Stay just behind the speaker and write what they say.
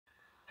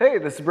Hey,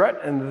 this is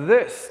Brett, and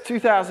this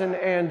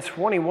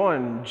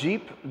 2021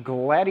 Jeep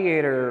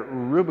Gladiator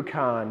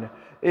Rubicon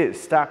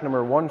is stock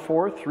number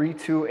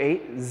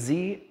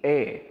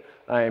 14328ZA.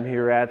 I am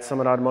here at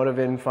Summit Automotive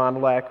in Fond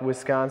du Lac,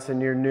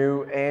 Wisconsin, your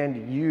new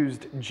and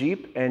used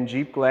Jeep and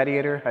Jeep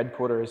Gladiator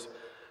headquarters.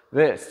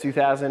 This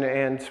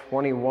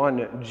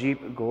 2021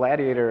 Jeep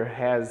Gladiator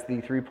has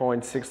the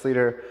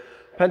 3.6-liter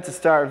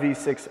Pentastar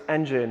V6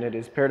 engine. It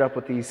is paired up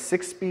with the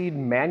 6-speed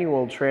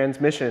manual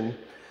transmission.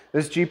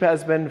 This Jeep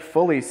has been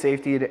fully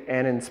safetied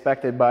and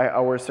inspected by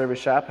our service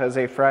shop, has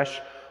a fresh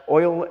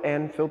oil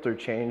and filter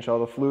change. All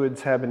the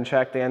fluids have been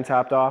checked and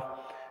topped off,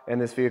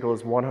 and this vehicle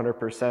is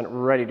 100%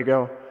 ready to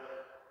go.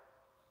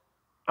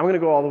 I'm going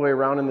to go all the way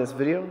around in this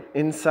video,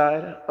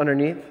 inside,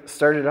 underneath,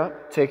 start it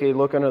up, take a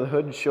look under the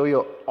hood, show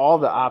you all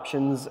the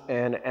options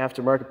and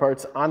aftermarket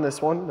parts on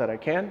this one that I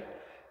can,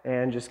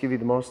 and just give you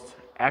the most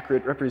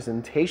accurate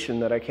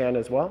representation that I can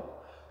as well.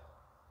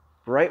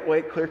 Bright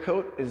white clear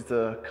coat is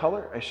the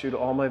color. I shoot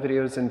all my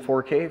videos in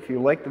 4K. If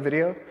you like the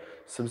video,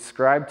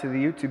 subscribe to the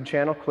YouTube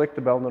channel, click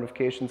the bell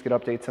notifications, get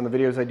updates on the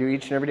videos I do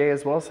each and every day,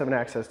 as well as having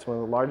access to one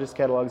of the largest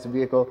catalogs of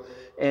vehicle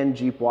and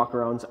Jeep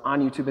walkarounds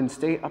on YouTube, and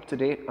stay up to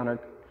date on our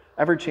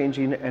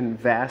ever-changing and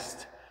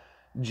vast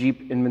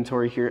Jeep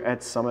inventory here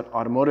at Summit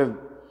Automotive.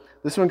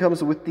 This one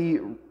comes with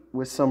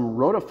some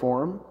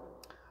Rotiform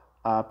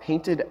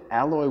painted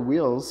alloy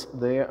wheels.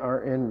 They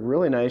are in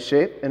really nice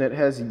shape, and it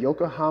has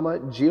Yokohama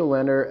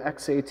Geolandar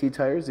XAT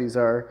tires. These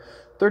are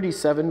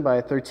 37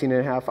 by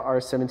 13.5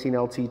 R17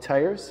 LT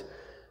tires,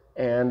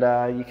 and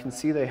you can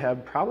see they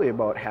have probably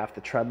about half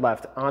the tread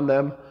left on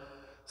them.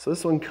 So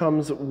this one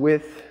comes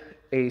with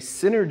a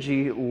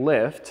Synergy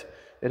lift.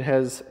 It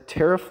has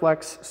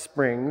Terraflex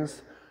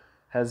springs,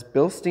 has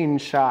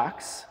Bilstein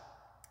shocks,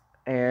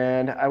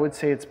 and I would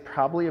say it's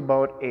probably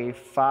about a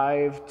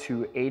 5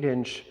 to 8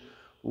 inch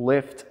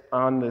lift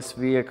on this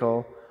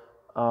vehicle.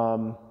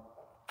 Not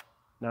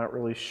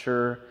really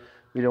sure.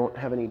 We don't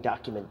have any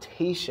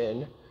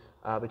documentation,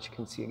 but you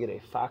can see you get a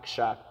Fox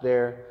shock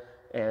there,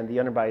 and the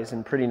underbody is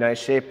in pretty nice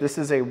shape. This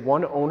is a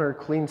one-owner,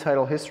 clean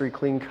title history,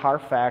 clean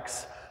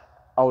CARFAX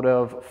out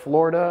of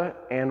Florida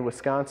and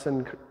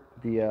Wisconsin.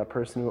 The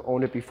person who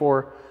owned it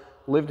before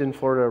lived in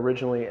Florida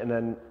originally, and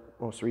then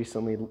most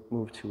recently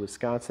moved to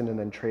Wisconsin and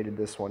then traded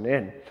this one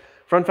in.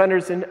 Front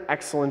fender's in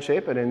excellent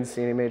shape. I didn't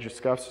see any major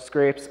scuffs or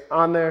scrapes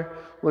on there.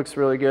 Looks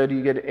really good.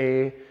 You get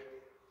a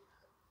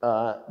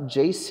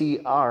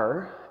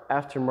JCR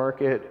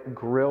aftermarket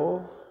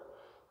grill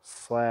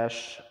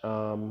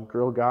 /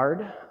 grill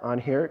guard on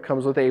here. It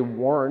comes with a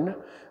Warn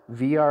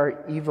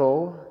VR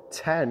Evo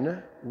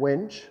 10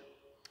 winch,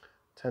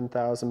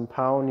 10,000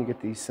 pound. You get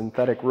the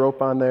synthetic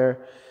rope on there.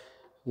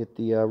 You get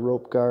the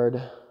rope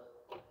guard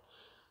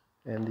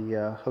and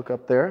the hook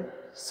up there.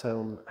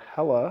 Some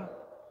hella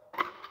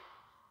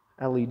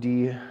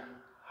LED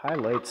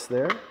highlights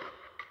there.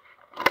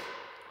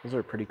 Those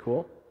are pretty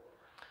cool.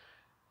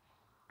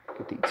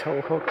 Get the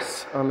tow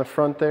hooks on the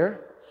front there.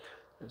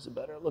 There's a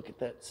better look at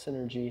that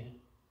Synergy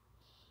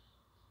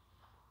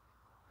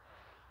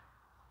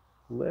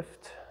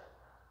lift.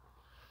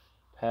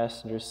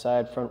 Passenger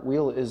side front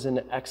wheel is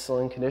in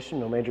excellent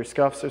condition. No major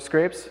scuffs or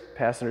scrapes.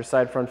 Passenger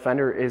side front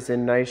fender is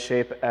in nice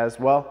shape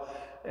as well.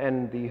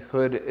 And the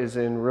hood is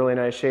in really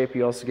nice shape.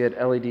 You also get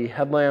LED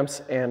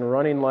headlamps and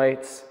running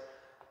lights.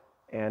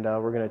 And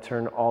we're going to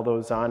turn all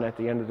those on at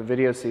the end of the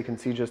video so you can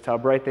see just how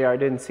bright they are. I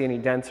didn't see any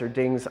dents or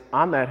dings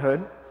on that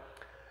hood.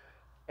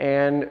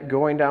 And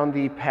going down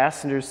the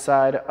passenger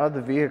side of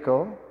the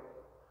vehicle,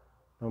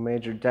 no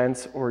major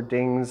dents or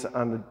dings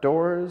on the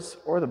doors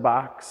or the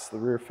box. The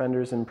rear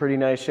fender's in pretty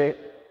nice shape.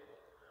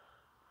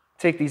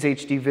 Take these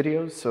HD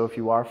videos, so if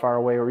you are far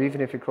away or even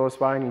if you're close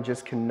by and you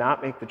just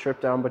cannot make the trip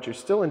down but you're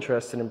still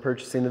interested in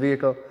purchasing the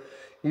vehicle,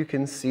 you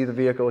can see the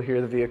vehicle, hear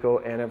the vehicle,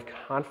 and have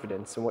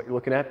confidence in what you're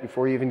looking at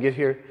before you even get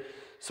here.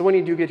 So when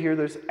you do get here,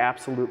 there's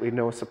absolutely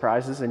no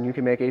surprises, and you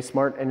can make a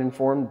smart and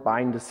informed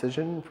buying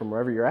decision from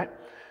wherever you're at.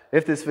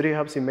 If this video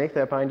helps you make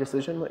that buying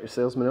decision, let your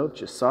salesman know that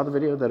you saw the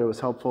video, that it was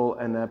helpful,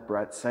 and that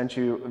Brett sent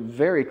you.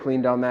 Very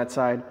clean down that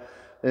side.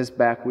 This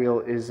back wheel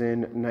is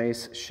in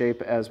nice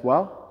shape as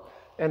well.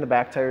 And the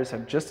back tires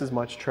have just as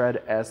much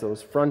tread as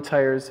those front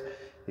tires.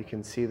 You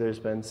can see there's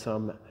been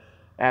some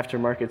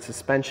aftermarket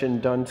suspension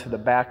done to the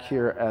back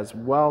here as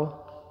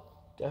well.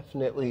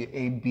 Definitely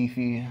a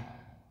beefy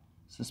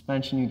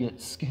suspension. You get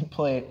skid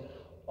plate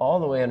all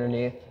the way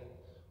underneath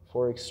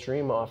for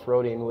extreme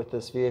off-roading with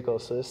this vehicle.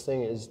 So this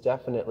thing is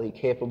definitely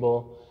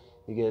capable.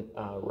 You get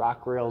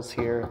rock rails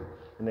here,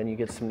 and then you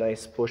get some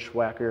nice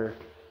bushwhacker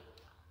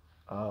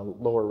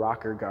lower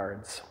rocker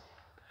guards.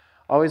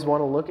 Always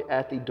want to look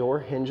at the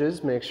door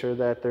hinges, make sure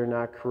that they're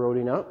not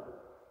corroding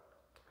up.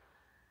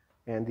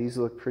 And these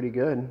look pretty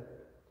good.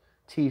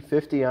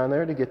 T50 on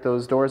there to get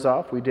those doors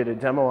off. We did a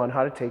demo on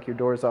how to take your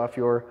doors off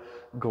your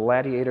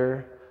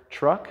Gladiator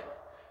truck.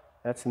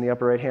 That's in the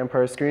upper right hand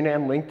part of the screen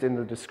and linked in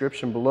the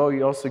description below.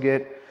 You also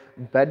get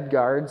bed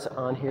guards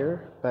on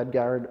here, bed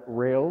guard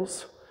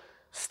rails,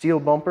 steel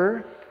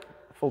bumper,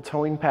 Full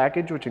towing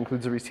package, which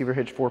includes a receiver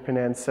hitch, 4-pin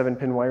and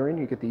 7-pin wiring.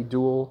 You get the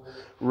dual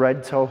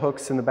red tow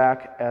hooks in the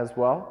back as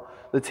well.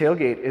 The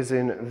tailgate is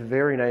in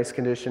very nice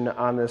condition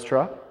on this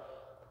truck.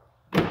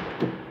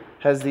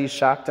 Has the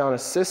shock down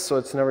assist, so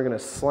it's never going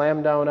to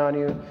slam down on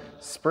you.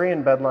 Spray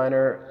and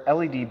bedliner,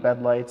 LED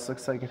bed lights.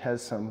 Looks like it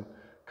has some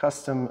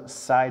custom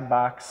side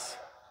box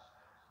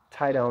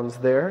tie downs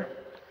there.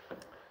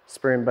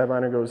 Spray and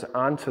bedliner goes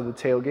onto the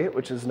tailgate,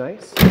 which is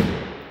nice.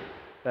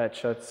 That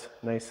shuts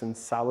nice and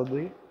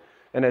solidly.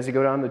 And as you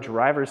go down the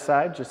driver's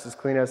side, just as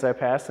clean as that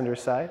passenger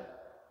side.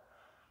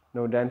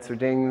 No dents or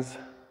dings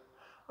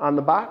on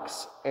the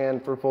box.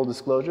 And for full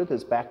disclosure,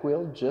 this back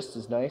wheel just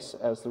as nice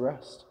as the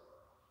rest.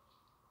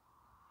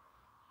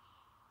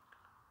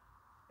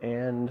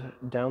 And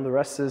down the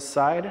rest of this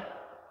side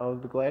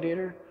of the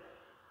Gladiator,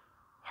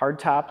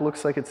 hardtop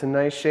looks like it's in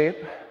nice shape.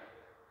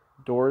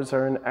 Doors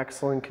are in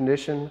excellent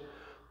condition.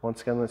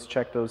 Once again, let's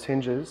check those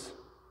hinges.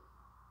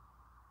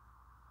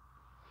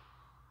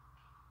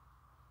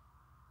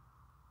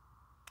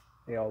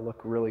 They all look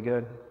really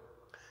good.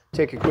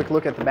 Take a quick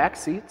look at the back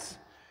seats.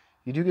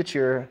 You do get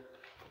your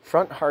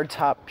front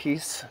hardtop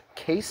piece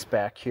case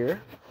back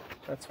here.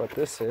 That's what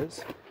this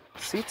is.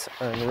 Seats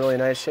are in really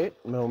nice shape.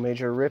 No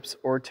major rips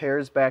or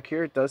tears back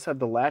here. It does have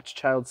the Latch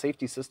child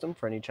safety system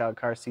for any child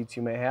car seats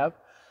you may have.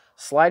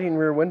 Sliding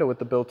rear window with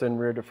the built-in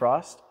rear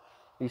defrost.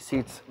 These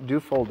seats do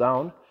fold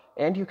down,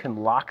 and you can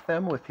lock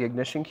them with the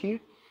ignition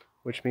key,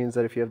 which means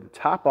that if you have the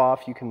top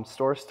off, you can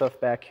store stuff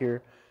back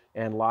here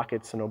and lock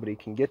it so nobody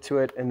can get to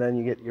it. And then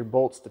you get your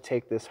bolts to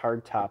take this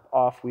hard top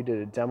off. We did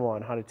a demo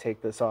on how to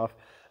take this off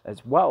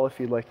as well. If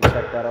you'd like to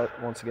check that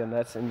out, once again,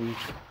 that's in the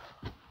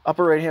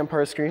upper right hand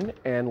part of the screen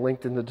and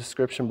linked in the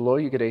description below.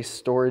 You get a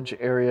storage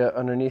area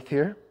underneath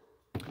here.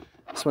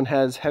 This one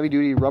has heavy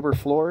duty rubber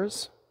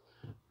floors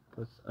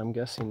with, I'm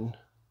guessing,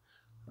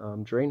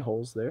 drain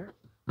holes there.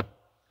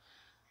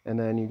 And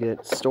then you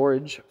get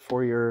storage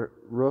for your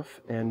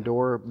roof and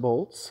door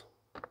bolts.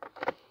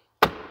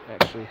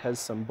 Actually has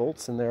some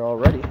bolts in there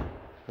already.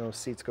 Those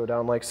seats go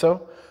down like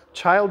so.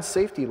 Child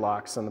safety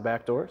locks on the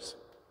back doors.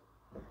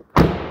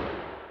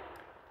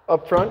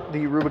 Up front,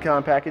 the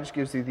Rubicon package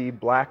gives you the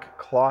black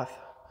cloth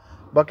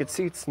bucket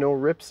seats. No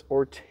rips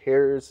or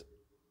tears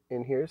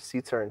in here.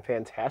 Seats are in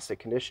fantastic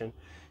condition.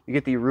 You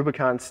get the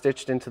Rubicon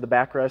stitched into the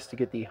backrest. You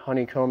get the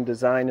honeycomb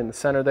design in the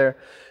center there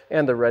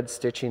and the red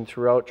stitching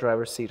throughout.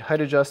 Driver's seat height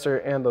adjuster,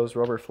 and those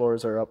rubber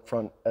floors are up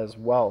front as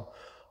well.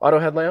 Auto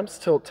headlamps,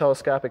 tilt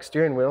telescopic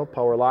steering wheel,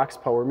 power locks,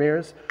 power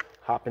mirrors.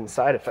 Hop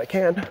inside if I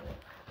can.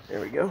 There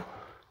we go.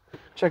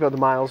 Check out the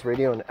miles,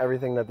 radio, and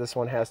everything that this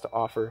one has to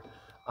offer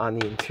on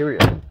the interior.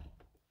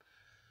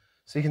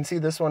 So you can see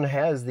this one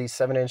has the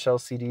 7-inch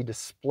LCD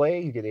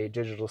display. You get a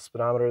digital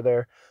speedometer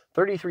there.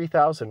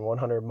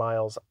 33,100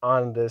 miles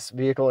on this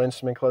vehicle.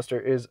 Instrument cluster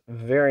is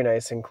very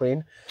nice and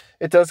clean.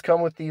 It does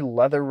come with the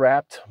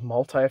leather-wrapped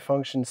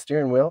multi-function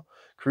steering wheel,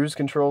 cruise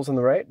controls on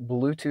the right,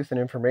 Bluetooth and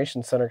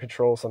information center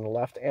controls on the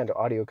left, and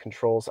audio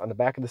controls on the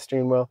back of the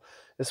steering wheel.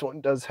 This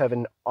one does have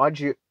an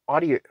Android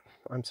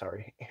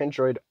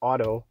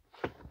Auto,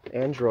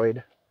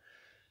 Android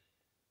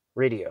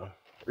radio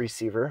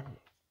receiver.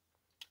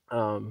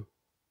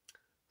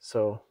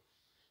 So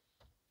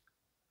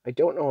I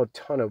don't know a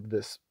ton of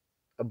this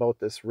about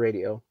this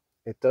radio.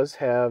 It does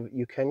have,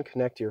 you can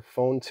connect your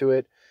phone to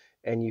it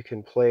and you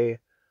can play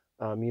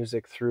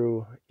music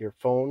through your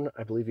phone.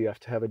 I believe you have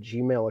to have a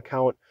Gmail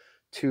account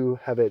to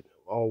have it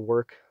all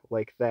work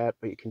like that,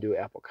 but you can do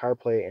Apple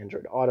CarPlay,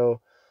 Android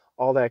Auto,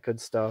 all that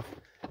good stuff.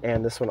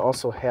 And this one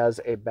also has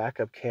a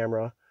backup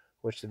camera,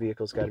 which the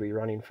vehicle's got to be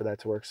running for that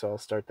to work, so I'll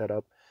start that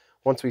up.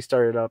 Once we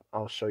start it up,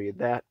 I'll show you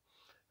that.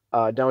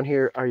 Down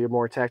here are your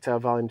more tactile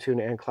volume, tune,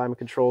 and climate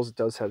controls. It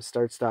does have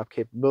start-stop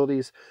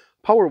capabilities,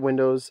 power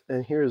windows,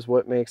 and here's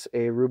what makes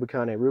a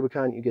Rubicon a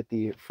Rubicon. You get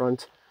the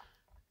front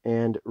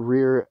and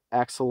rear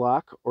axle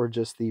lock, or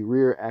just the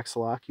rear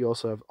axle lock. You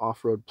also have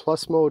off-road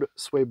plus mode,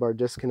 sway bar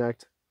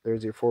disconnect.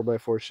 There's your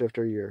 4x4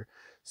 shifter, your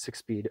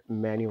 6-speed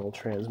manual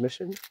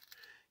transmission,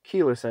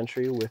 keyless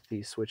entry with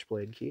the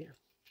switchblade key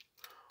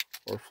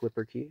or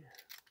flipper key.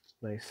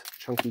 Nice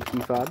chunky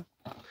key fob.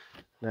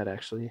 That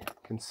actually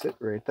can sit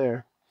right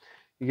there.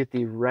 You get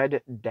the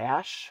red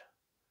dash.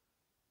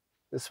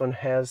 This one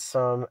has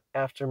some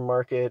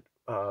aftermarket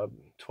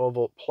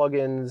 12-volt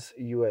plugins,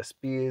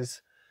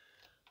 USBs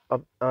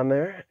up on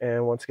there.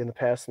 And once again, the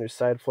passenger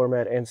side floor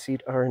mat and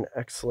seat are in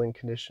excellent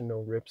condition. No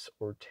rips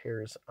or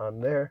tears on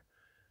there.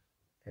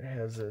 It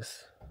has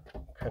this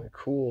kind of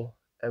cool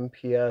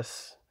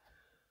MPS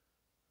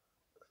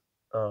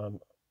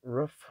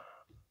roof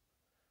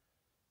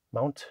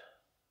mount,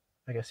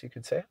 I guess you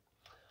could say.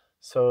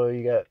 So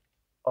you got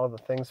all the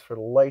things for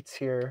the lights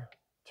here.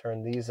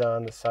 Turn these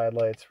on, the side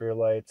lights, rear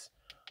lights,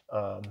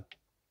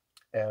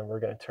 and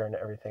we're going to turn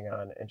everything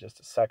on in just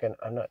a second.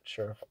 I'm not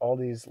sure if all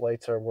these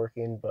lights are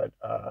working, but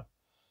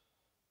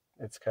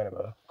it's kind of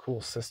a cool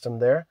system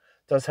there.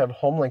 It does have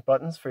Homelink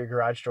buttons for your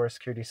garage door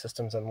security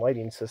systems and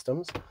lighting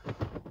systems.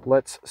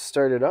 Let's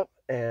start it up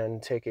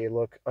and take a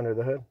look under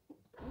the hood.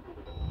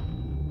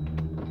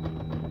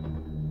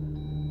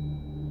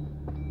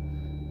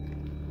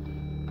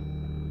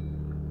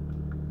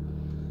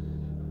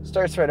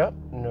 Starts right up,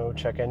 no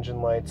check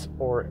engine lights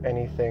or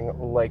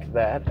anything like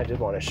that. I did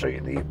want to show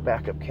you the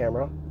backup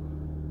camera.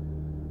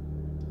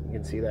 You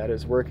can see that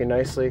is working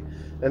nicely.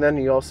 And then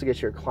you also get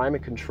your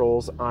climate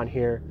controls on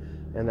here,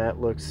 and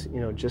that looks,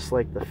 you know, just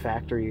like the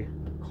factory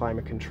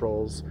climate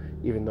controls,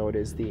 even though it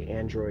is the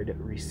Android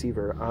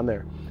receiver on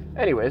there.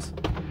 Anyways,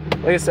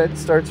 like I said,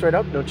 starts right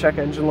up, no check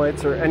engine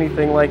lights or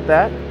anything like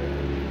that.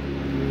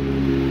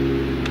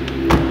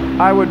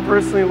 I would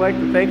personally like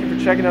to thank you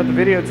for checking out the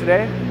video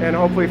today, and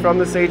hopefully from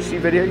this HD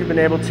video you've been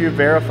able to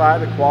verify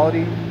the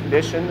quality,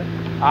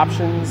 condition,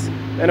 options,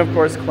 and of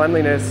course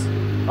cleanliness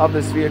of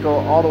this vehicle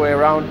all the way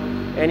around.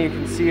 And you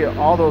can see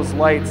all those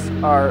lights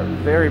are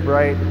very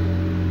bright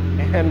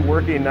and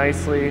working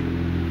nicely.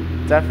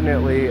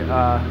 Definitely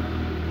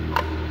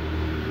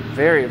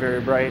very,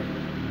 very bright.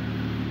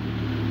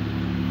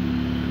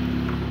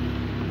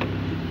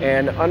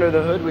 And under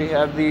the hood we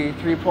have the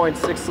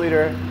 3.6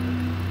 liter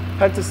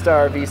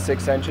Pentastar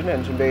V6 engine.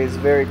 Engine bay is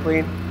very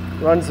clean,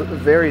 runs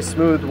very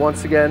smooth.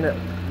 Once again,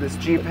 this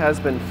Jeep has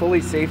been fully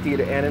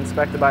safetied and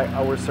inspected by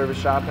our service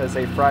shop, has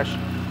a fresh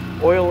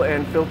oil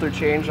and filter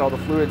change. All the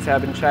fluids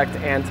have been checked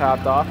and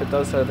topped off. It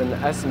does have an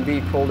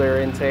S&B cold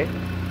air intake.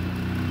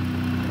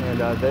 And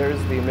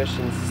there's the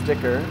emissions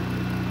sticker.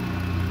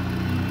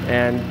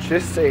 And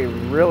just a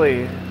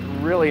really,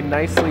 really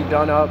nicely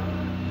done up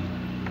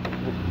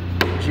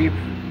Jeep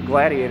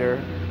Gladiator.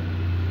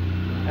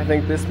 I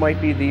think this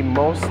might be the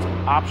most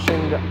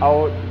optioned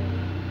out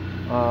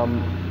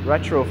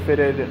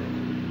retrofitted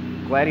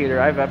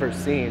Gladiator I've ever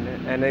seen,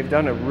 and they've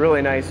done a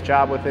really nice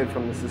job with it,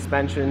 from the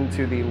suspension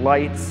to the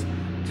lights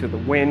to the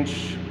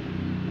winch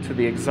to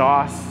the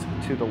exhaust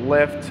to the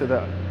lift to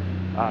the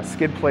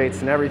skid plates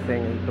and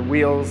everything, the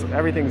wheels,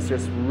 everything's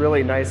just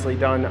really nicely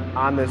done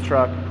on this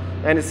truck.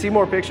 And to see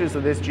more pictures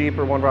of this Jeep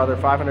or one of our other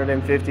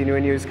 550 new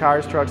and used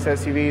cars, trucks,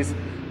 SUVs,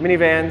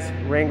 minivans,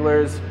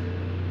 Wranglers,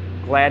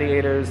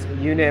 Gladiators,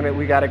 you name it,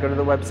 we got to go to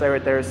the website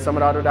right there,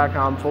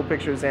 summitauto.com. Full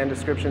pictures and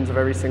descriptions of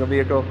every single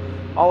vehicle,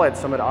 all at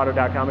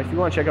summitauto.com. If you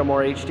want to check out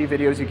more HD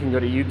videos, you can go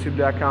to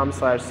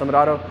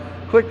youtube.com/summitauto.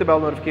 Click the bell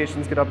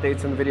notifications, get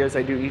updates on the videos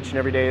I do each and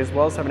every day, as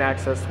well as having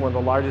access to one of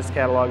the largest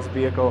catalogs of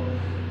vehicle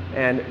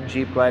and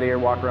Jeep Gladiator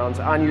walkarounds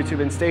on YouTube,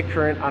 and stay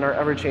current on our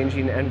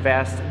ever-changing and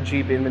vast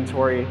Jeep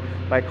inventory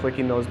by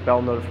clicking those bell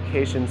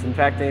notifications. In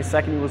fact, in a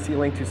second you will see a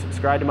link to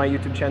subscribe to my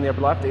YouTube channel in the upper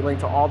left, a link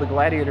to all the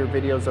Gladiator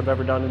videos I've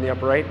ever done in the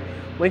upper right,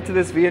 link to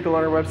this vehicle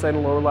on our website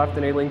in the lower left,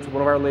 and a link to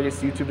one of our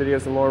latest YouTube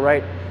videos in the lower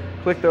right.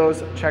 Click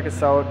those, check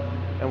us out,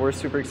 and we're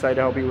super excited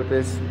to help you with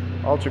this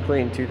ultra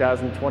clean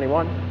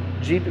 2021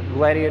 Jeep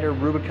Gladiator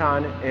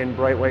Rubicon in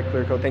bright white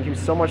clear coat. Thank you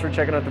so much for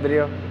checking out the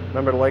video.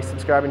 Remember to like,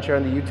 subscribe, and share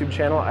on the YouTube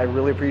channel. I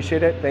really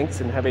appreciate it.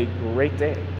 Thanks, and have a great day.